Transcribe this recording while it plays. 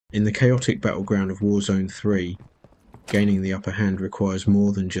In the chaotic battleground of Warzone 3, gaining the upper hand requires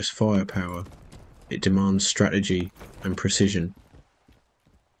more than just firepower. It demands strategy and precision.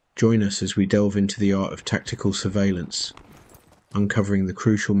 Join us as we delve into the art of tactical surveillance, uncovering the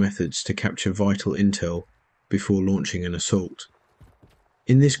crucial methods to capture vital intel before launching an assault.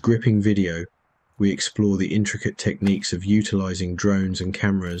 In this gripping video, we explore the intricate techniques of utilizing drones and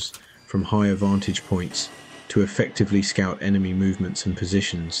cameras from higher vantage points to effectively scout enemy movements and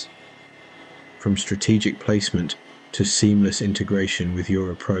positions. From strategic placement to seamless integration with your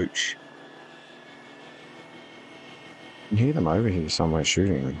approach. I hear them over here somewhere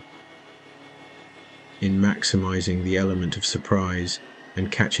shooting me. In maximizing the element of surprise and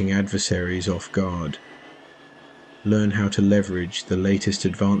catching adversaries off guard. Learn how to leverage the latest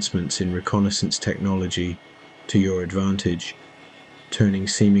advancements in reconnaissance technology to your advantage, turning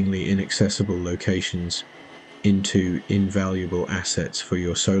seemingly inaccessible locations into invaluable assets for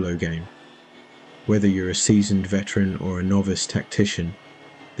your solo game. Whether you're a seasoned veteran or a novice tactician,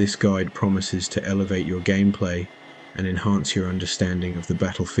 this guide promises to elevate your gameplay and enhance your understanding of the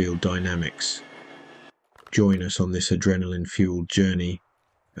battlefield dynamics. Join us on this adrenaline-fueled journey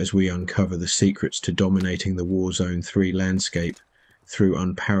as we uncover the secrets to dominating the Warzone 3 landscape through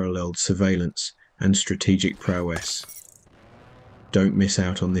unparalleled surveillance and strategic prowess. Don't miss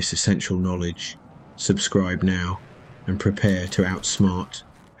out on this essential knowledge. Subscribe now and prepare to outsmart,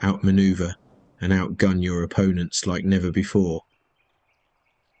 outmaneuver, and outgun your opponents like never before.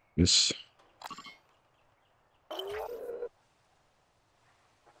 This.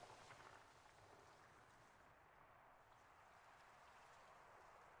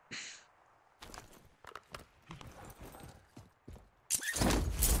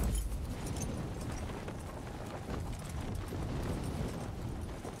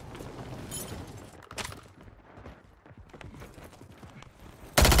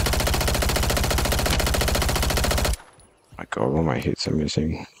 My God, all my hits are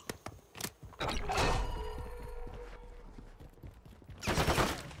missing.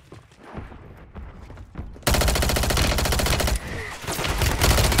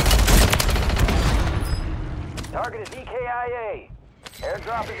 Target is EKIA.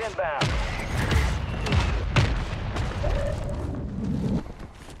 Airdrop is inbound.